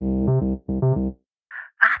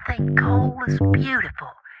think coal is beautiful.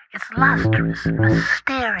 It's lustrous and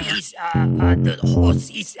mysterious. The horse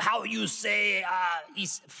is how you say,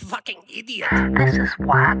 is fucking idiot. This is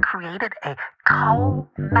why I created a coal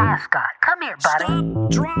mascot. Come here, buddy.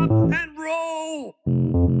 Stop, drop, and roll.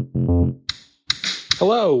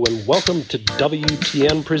 Hello, and welcome to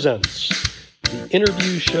WTN Presents, the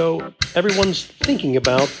interview show everyone's thinking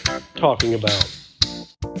about, talking about.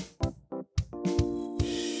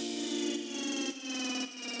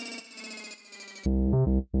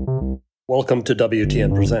 Welcome to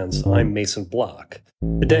WTN Presents. I'm Mason Block.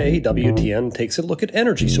 Today, WTN takes a look at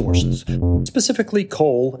energy sources, specifically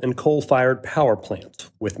coal and coal-fired power plants.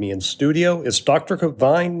 With me in studio is Dr.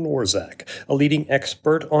 Kvine Norzak, a leading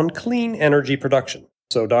expert on clean energy production.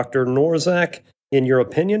 So, Dr. Norzak, in your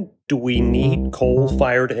opinion, do we need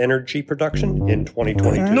coal-fired energy production in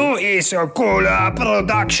 2022? No is coal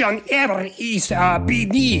production ever is be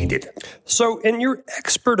needed. So, in your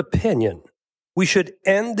expert opinion, we should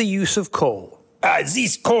end the use of coal.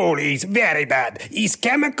 This coal is very bad. Its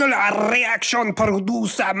chemical reaction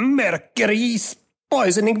produce mercury,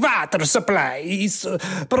 poisoning water supply. Is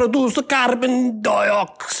produce carbon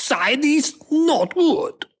dioxide is not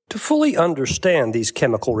good. To fully understand these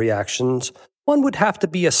chemical reactions, one would have to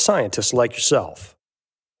be a scientist like yourself.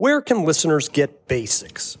 Where can listeners get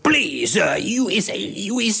basics? Please, you is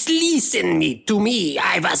listen to me.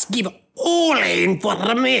 I was give all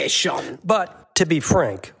information. But to be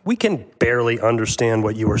frank, we can barely understand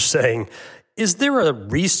what you are saying. Is there a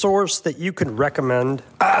resource that you could recommend?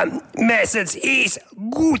 Message is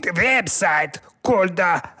good website called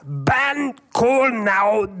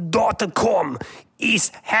bancoalnow.com.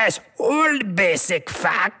 It has all basic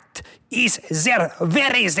fact. Is there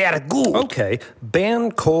very good. Okay,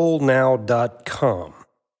 bancoalnow.com.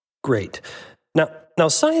 Great. Now,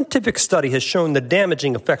 scientific study has shown the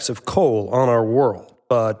damaging effects of coal on our world,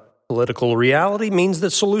 but political reality means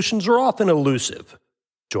that solutions are often elusive.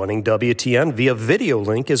 Joining WTN via video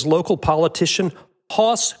link is local politician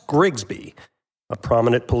Hoss Grigsby, a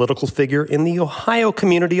prominent political figure in the Ohio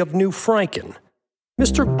community of New Franken.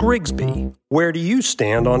 Mr. Grigsby, where do you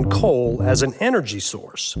stand on coal as an energy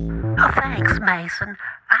source? Oh, thanks, Mason.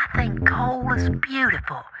 I think coal is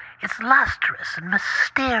beautiful. It's lustrous and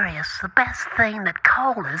mysterious. The best thing that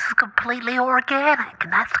coal is completely organic,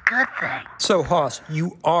 and that's a good thing. So, Hoss,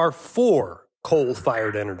 you are for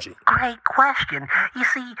coal-fired energy? Great question. You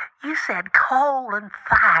see, you said coal and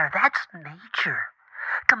fire. That's nature.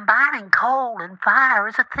 Combining coal and fire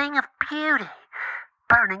is a thing of beauty.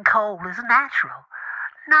 Burning coal is natural.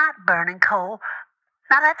 Not burning coal,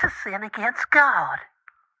 now that's a sin against God.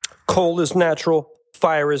 Coal is natural,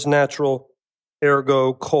 fire is natural,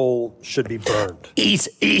 ergo coal should be burned. Is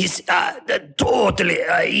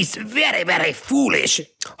very, very foolish.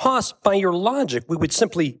 Hoss, by your logic, we would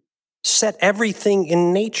simply set everything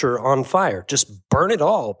in nature on fire. Just burn it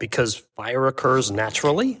all because fire occurs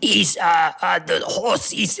naturally? The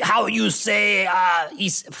horse is how you say,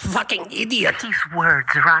 is fucking idiot. These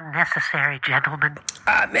words are unnecessary, gentlemen.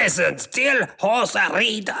 Mason, still horse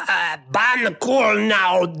read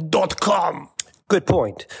bancoalnow.com. Good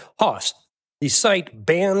point. Hoss, the site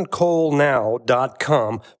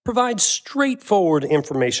bancoalnow.com provides straightforward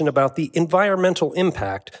information about the environmental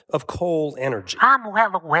impact of coal energy. I'm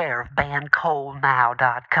well aware of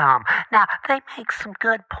bancoalnow.com. Now, they make some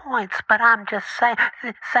good points, but I'm just saying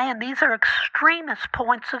these are extremist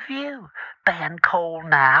points of view. Ban coal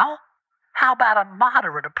now? How about a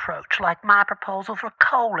moderate approach like my proposal for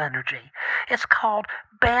coal energy? It's called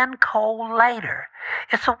ban coal later.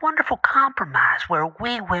 It's a wonderful compromise where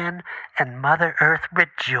we win and Mother Earth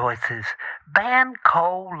rejoices. Ban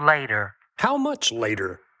coal later. How much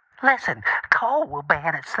later? Listen, coal will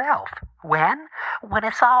ban itself. When? When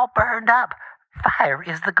it's all burned up. Fire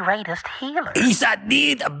is the greatest healer. Is a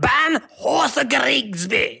need ban Hoss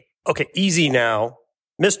Grigsby. Okay, easy now.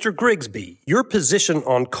 Mr. Grigsby, your position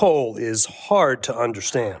on coal is hard to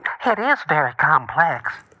understand. It is very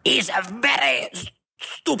complex. It's very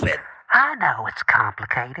stupid. I know it's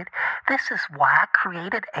complicated. This is why I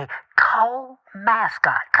created a coal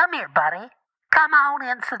mascot. Come here, buddy. Come on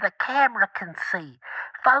in so the camera can see.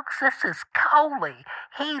 Folks, this is Coley.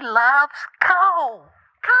 He loves coal.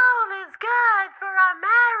 Coal is good for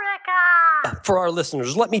America. For our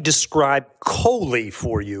listeners, let me describe Coley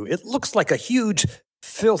for you. It looks like a huge,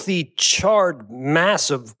 filthy, charred mass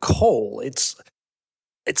of coal. It's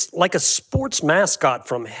like a sports mascot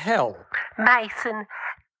from hell. Mason,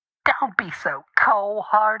 don't be so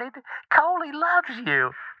cold-hearted. Coley loves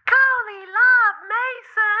you. Coley loves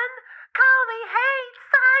Mason. Coley hates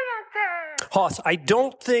scientists. Hoss, I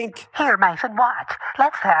don't think... Here, Mason, watch.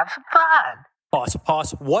 Let's have some fun.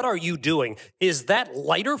 Hoss, what are you doing? Is that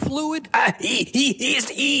lighter fluid? He's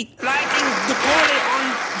lighting the coal on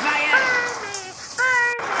fire.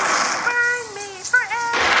 Burn me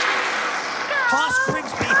forever. Hoss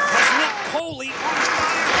Grigsby has lit Coley on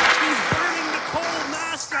fire. He's burning the coal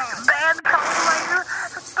master. Ban coal later,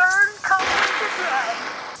 burn coal today.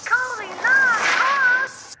 Coley not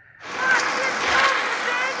Hoss. Hoss did Coley a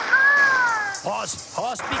big hug. Hoss,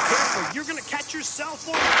 be careful. You're going to catch yourself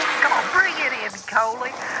on fire. Come on, bring it in,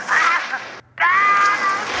 Coley.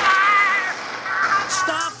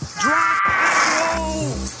 Stop, drop,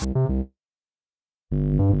 and roll.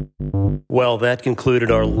 Well, that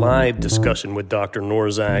concluded our live discussion with Dr.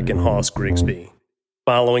 Norzak and Hoss Grigsby.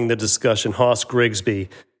 Following the discussion, Hoss Grigsby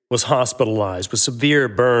was hospitalized with severe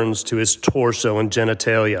burns to his torso and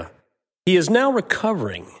genitalia. He is now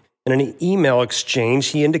recovering. In an email exchange,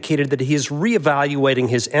 he indicated that he is reevaluating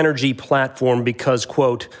his energy platform because,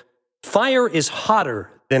 quote, fire is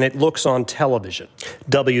hotter than it looks on television.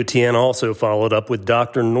 WTN also followed up with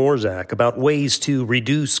Dr. Norzak about ways to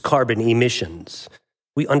reduce carbon emissions.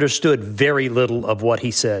 We understood very little of what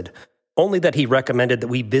he said, only that he recommended that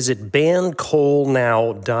we visit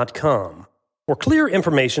bancoalnow.com for clear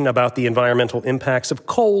information about the environmental impacts of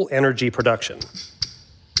coal energy production.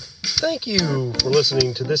 Thank you for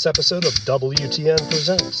listening to this episode of WTN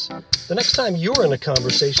Presents. The next time you're in a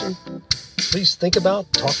conversation, please think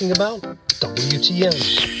about talking about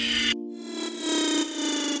WTN.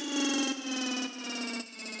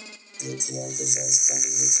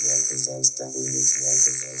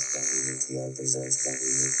 WTN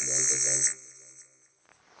presents.